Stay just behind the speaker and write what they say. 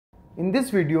In this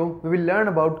video, we will learn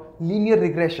about linear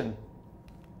regression.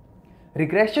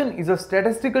 Regression is a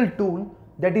statistical tool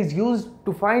that is used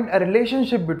to find a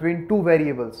relationship between two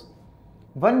variables.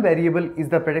 One variable is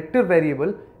the predictor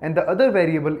variable and the other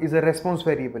variable is a response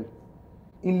variable.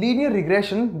 In linear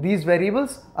regression, these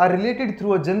variables are related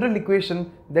through a general equation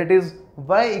that is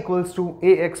y equals to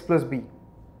ax plus b.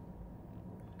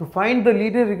 To find the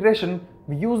linear regression,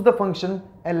 we use the function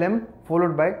lm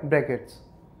followed by brackets.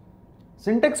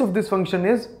 Syntax of this function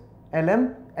is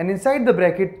lm, and inside the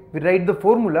bracket we write the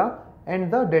formula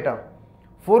and the data.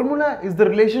 Formula is the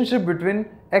relationship between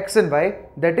x and y,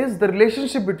 that is the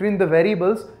relationship between the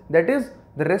variables, that is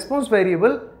the response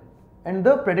variable and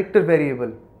the predictor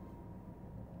variable.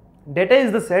 Data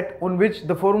is the set on which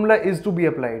the formula is to be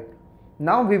applied.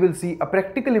 Now we will see a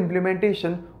practical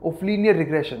implementation of linear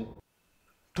regression.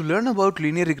 To learn about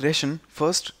linear regression,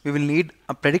 first we will need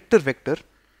a predictor vector.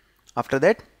 After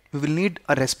that, we will need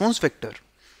a response vector.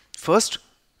 First,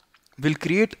 we'll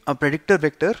create a predictor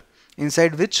vector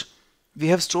inside which we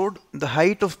have stored the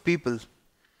height of people.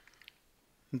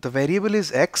 The variable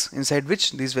is x, inside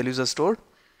which these values are stored.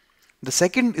 The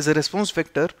second is a response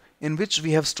vector in which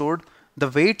we have stored the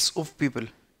weights of people.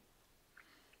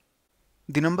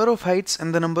 The number of heights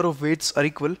and the number of weights are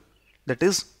equal. That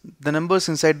is, the numbers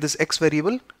inside this x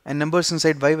variable and numbers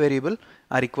inside y variable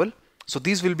are equal. So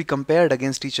these will be compared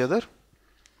against each other.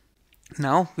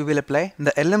 Now we will apply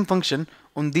the lm function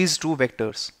on these two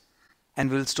vectors and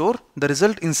we will store the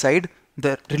result inside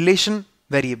the relation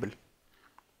variable.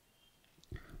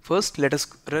 First, let us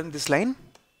run this line.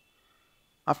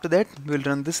 After that, we will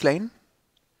run this line,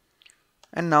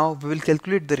 and now we will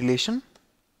calculate the relation.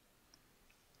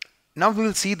 Now we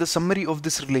will see the summary of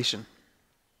this relation.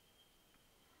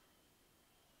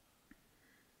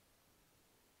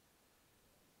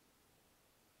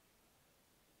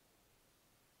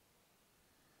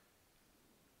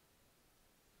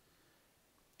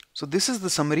 So this is the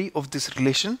summary of this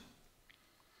relation: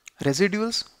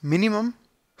 residuals, minimum,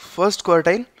 first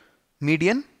quartile,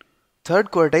 median,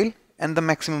 third quartile, and the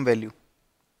maximum value.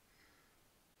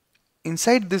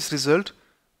 Inside this result,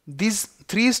 these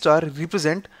 3 stars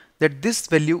represent that this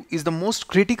value is the most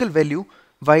critical value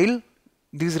while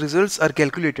these results are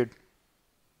calculated.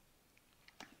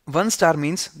 1 star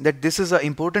means that this is an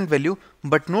important value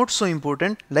but not so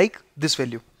important like this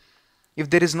value. If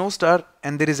there is no star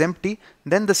and there is empty,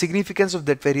 then the significance of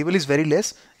that variable is very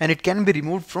less and it can be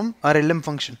removed from our lm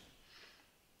function.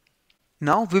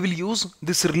 Now we will use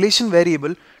this relation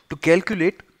variable to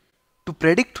predict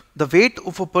the weight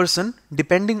of a person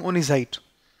depending on his height.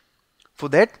 For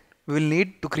that, we will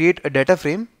need to create a data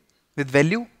frame with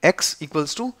value x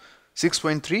equals to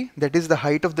 6.3, that is the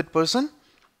height of that person,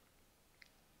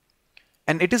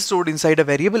 and it is stored inside a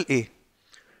variable a.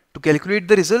 To calculate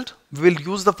the result, we will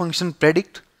use the function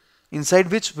predict,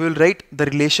 inside which we will write the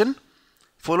relation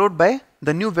followed by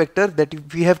the new vector that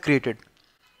we have created.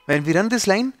 When we run this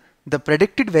line, the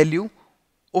predicted value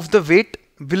of the weight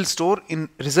will store in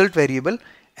result variable,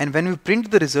 and when we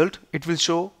print the result, it will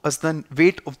show us the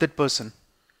weight of that person.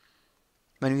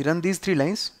 When we run these 3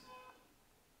 lines,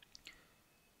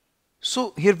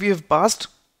 so here we have passed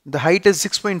the height as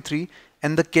 6.3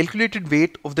 and the calculated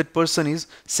weight of that person is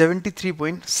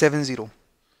 73.70.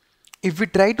 If we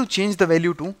try to change the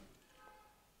value to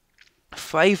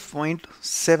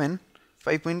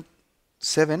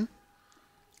 5.7,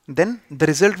 then the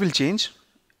result will change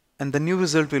and the new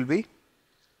result will be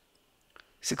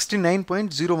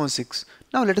 69.016.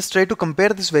 Now let us try to compare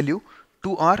this value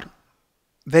to our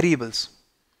variables.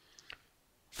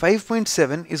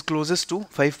 5.7 is closest to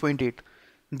 5.8.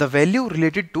 The value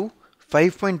related to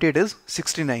 5.8 is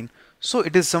 69. So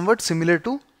it is somewhat similar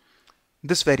to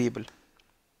this variable.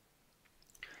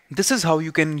 This is how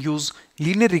you can use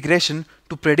linear regression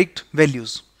to predict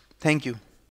values. Thank you.